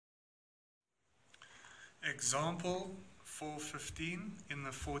Example 415 in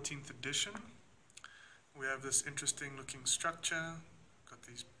the 14th edition. We have this interesting looking structure, got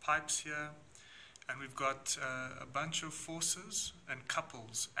these pipes here, and we've got a bunch of forces and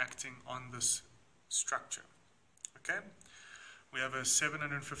couples acting on this structure. Okay? We have a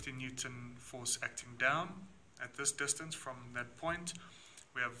 750 Newton force acting down at this distance from that point.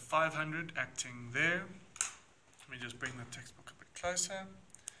 We have 500 acting there. Let me just bring the textbook a bit closer.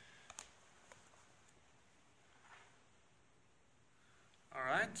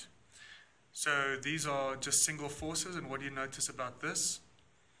 Alright, so these are just single forces, and what do you notice about this?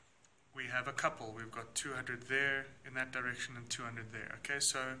 We have a couple. We've got 200 there in that direction and 200 there. Okay,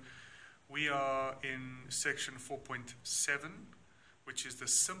 so we are in section 4.7, which is the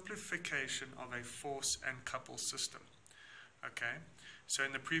simplification of a force and couple system. Okay, so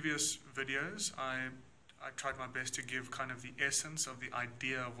in the previous videos, I tried my best to give kind of the essence of the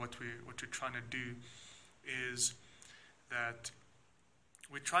idea of what we're trying to do is that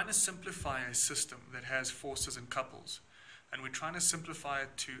we're trying to simplify a system that has forces and couples, and we're trying to simplify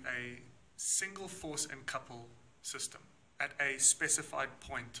it to a single force and couple system at a specified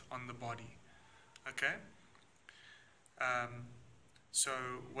point on the body. Okay? So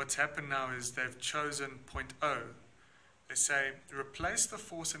what's happened now is they've chosen point O. They say, replace the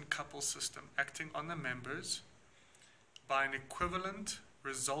force and couple system acting on the members by an equivalent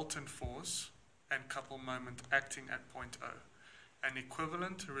resultant force and couple moment acting at point O. An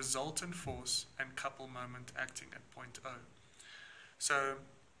equivalent resultant force and couple moment acting at point O. So,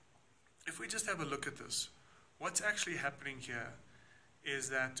 if we just have a look at this, what's actually happening here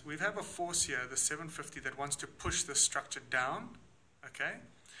is that we have a force here, the 750, that wants to push the structure down, okay?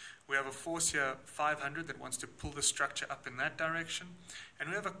 We have a force here, 500, that wants to pull the structure up in that direction, and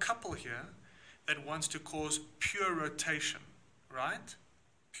we have a couple here that wants to cause pure rotation, right?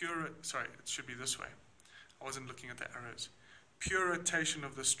 Sorry, it should be this way. I wasn't looking at the arrows. Pure rotation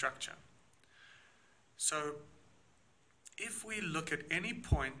of the structure. So, if we look at any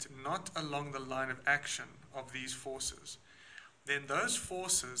point not along the line of action of these forces, then those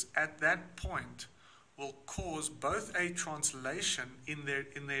forces at that point will cause both a translation in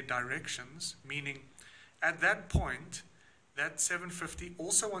their directions, meaning at that point, that 750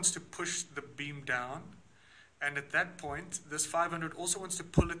 also wants to push the beam down, and at that point, this 500 also wants to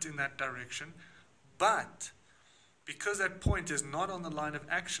pull it in that direction, but because that point is not on the line of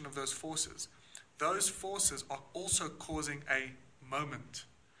action of those forces are also causing a moment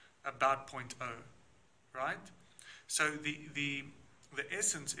about point O, right? So the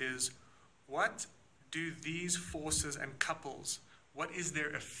essence is, what do these forces and couples, what is their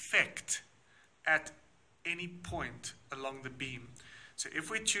effect at any point along the beam? So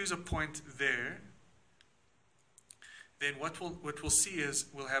if we choose a point there, then what we'll see is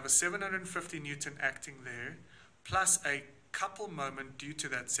we'll have a 750 Newton acting there, plus a couple moment due to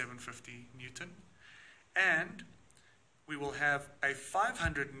that 750 Newton, and we will have a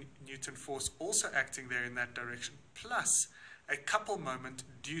 500 Newton force also acting there in that direction, plus a couple moment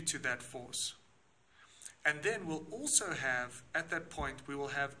due to that force. And then we'll also have, at that point, we will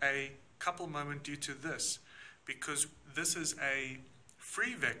have a couple moment due to this, because this is a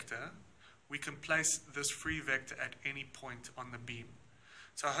free vector. We can place this free vector at any point on the beam.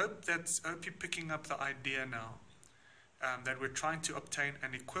 So I hope you're picking up the idea now. That we're trying to obtain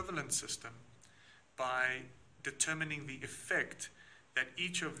an equivalent system by determining the effect that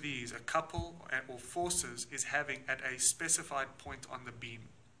each of these, a couple or forces, is having at a specified point on the beam.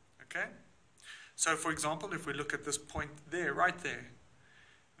 Okay? So for example, if we look at this point there, right there,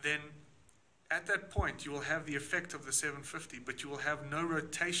 then at that point you will have the effect of the 750, but you will have no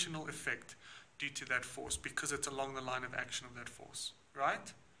rotational effect due to that force because it's along the line of action of that force.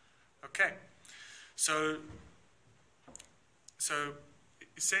 Right? Okay. So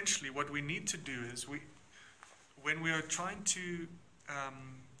essentially what we need to do is when we are trying to,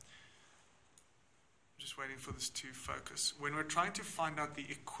 just waiting for this to focus, when we're trying to find out the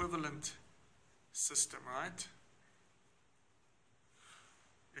equivalent system, right?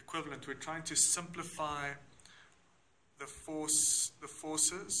 Equivalent, we're trying to simplify the forces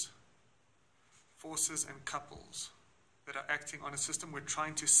and couples that are acting on a system. We're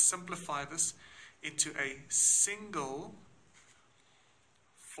trying to simplify this into a single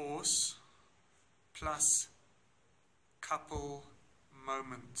force plus couple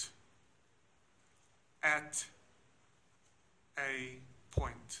moment at a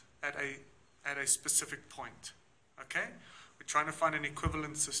point, at a specific point. Okay? We're trying to find an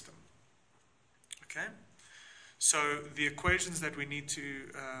equivalent system. Okay? So the equations that we need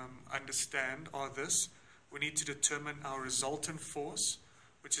to understand are this. We need to determine our resultant force,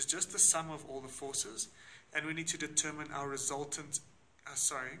 which is just the sum of all the forces, and we need to determine our resultant,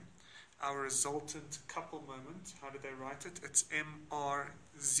 our resultant couple moment. How did they write it? It's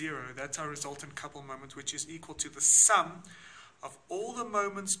MR0. That's our resultant couple moment, which is equal to the sum of all the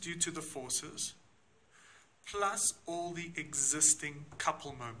moments due to the forces plus all the existing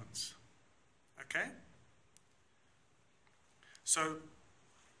couple moments. Okay? So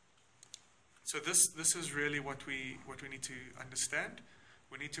this is really what we need to understand.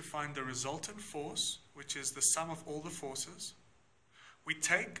 We need to find the resultant force, which is the sum of all the forces. We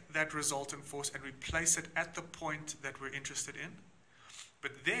take that resultant force and we place it at the point that we're interested in.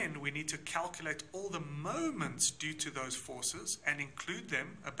 But then we need to calculate all the moments due to those forces and include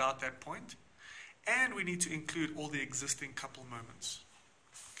them about that point. And we need to include all the existing couple moments.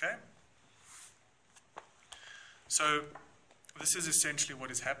 Okay? So this is essentially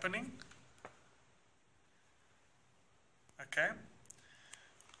what is happening. Okay?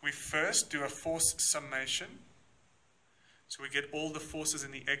 We first do a force summation. So we get all the forces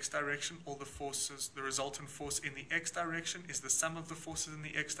in the x direction, all the forces, the resultant force in the x direction is the sum of the forces in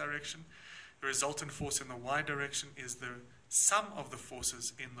the x direction. The resultant force in the y direction is the sum of the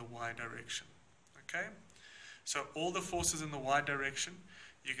forces in the y direction. Okay? So all the forces in the y direction,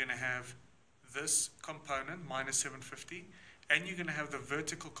 you're going to have this component, minus 750, and you're going to have the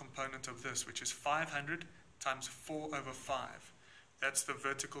vertical component of this, which is 500 times 4 over 5. That's the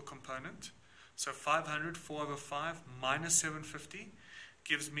vertical component. So 500, 4 over 5, minus 750,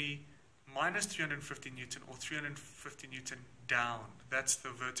 gives me minus 350 Newton, or 350 Newton down. That's the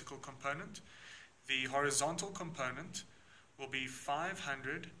vertical component. The horizontal component will be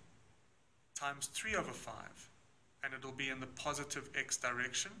 500 times 3 over 5, and it'll be in the positive x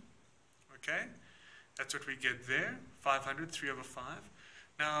direction. Okay? That's what we get there, 500, 3 over 5.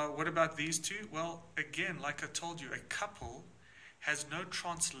 Now, what about these two? Well, again, like I told you, a couple has no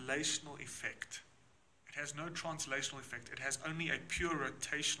translational effect. It has no translational effect. It has only a pure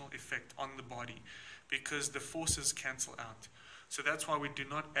rotational effect on the body because the forces cancel out. So that's why we do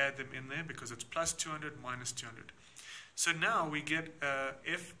not add them in there, because it's plus 200 minus 200. So now we get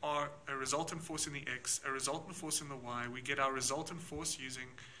FR, a resultant force in the x, a resultant force in the y. We get our resultant force using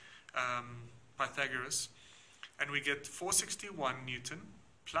Pythagoras, and we get 461 Newton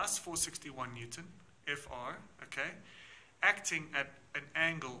plus 461 Newton, FR, okay, acting at an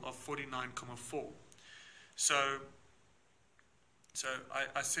angle of 49,4. So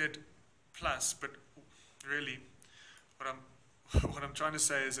I said plus, but really what I'm trying to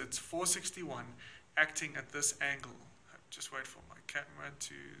say is it's 461 acting at this angle. Just wait for my camera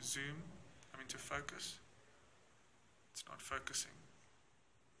to to focus. It's not focusing.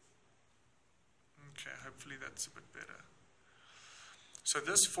 Okay, hopefully that's a bit better. So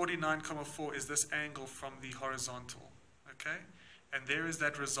this 49,4 is this angle from the horizontal, okay? And there is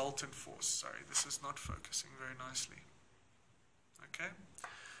that resultant force. Sorry, this is not focusing very nicely. Okay?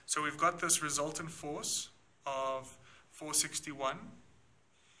 So we've got this resultant force of 461,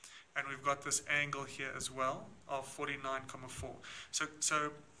 and we've got this angle here as well of 49,4.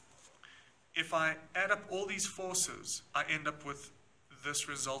 So if I add up all these forces, I end up with this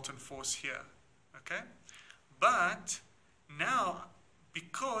resultant force here. Okay? But now,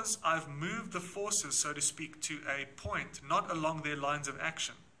 because I've moved the forces, so to speak, to a point, not along their lines of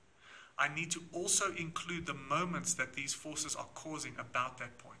action, I need to also include the moments that these forces are causing about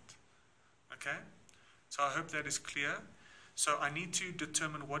that point. Okay? So I hope that is clear. So I need to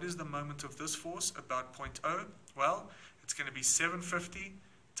determine what is the moment of this force about point O. Well, it's going to be 750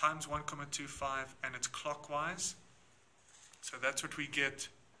 times 1,25, and it's clockwise. So that's what we get.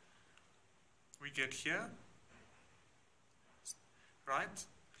 We get here. Right?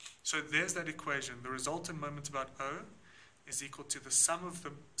 So there's that equation. The resultant moment about O is equal to the sum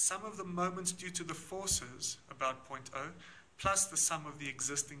of the moments due to the forces about point O plus the sum of the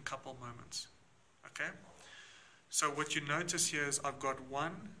existing couple moments. Okay? So what you notice here is I've got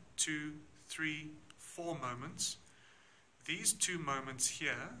 1, 2, 3, 4 moments. These 2 moments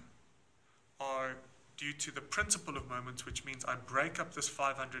here are due to the principle of moments, which means I break up this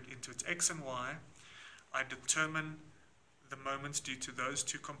 500 into its x and y. I determine the moments due to those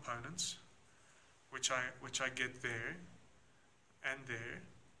 2 components, which I get there and there.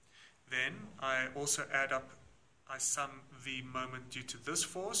 Then I also add up, I sum the moment due to this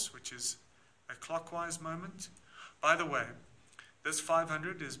force, which is a clockwise moment. By the way, this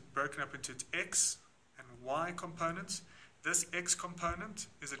 500 is broken up into its x and y components. This x component,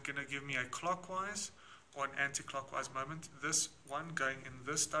 is it going to give me a clockwise or an anti-clockwise moment? This one going in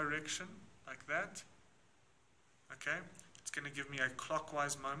this direction, like that. Okay? It's going to give me a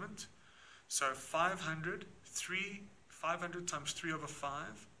clockwise moment. So 500 times 3 over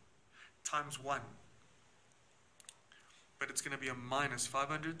 5 times 1. but it's going to be a minus.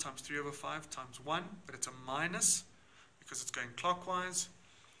 500 times 3 over 5 times 1, but it's a minus because it's going clockwise.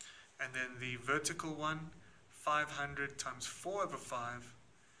 And then the vertical one, 500 times 4 over 5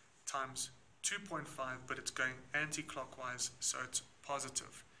 times 2.5, but it's going anti-clockwise, so it's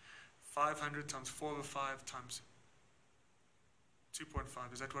positive. 500 times 4 over 5 times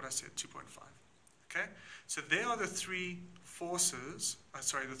 2.5. Is that what I said? 2.5. Okay? So there are the three forces,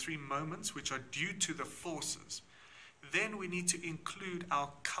 the three moments which are due to the forces. Then we need to include our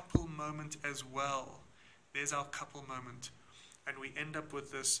couple moment as well. There's our couple moment. And we end up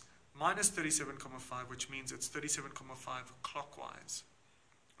with this minus 37,5, which means it's 37,5 clockwise.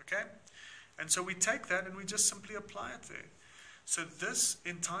 Okay? And so we take that and we just simply apply it there. So this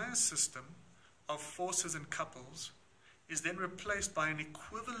entire system of forces and couples is then replaced by an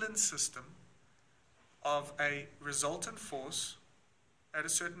equivalent system of a resultant force at a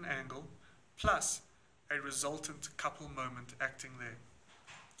certain angle plus a resultant couple moment acting there.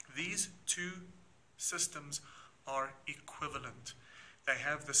 These two systems are equivalent. They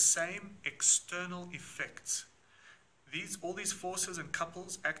have the same external effects. All these forces and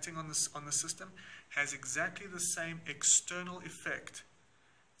couples acting on the system has exactly the same external effect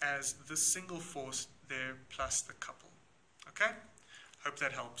as the single force there plus the couple. Okay? Hope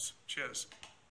that helps. Cheers.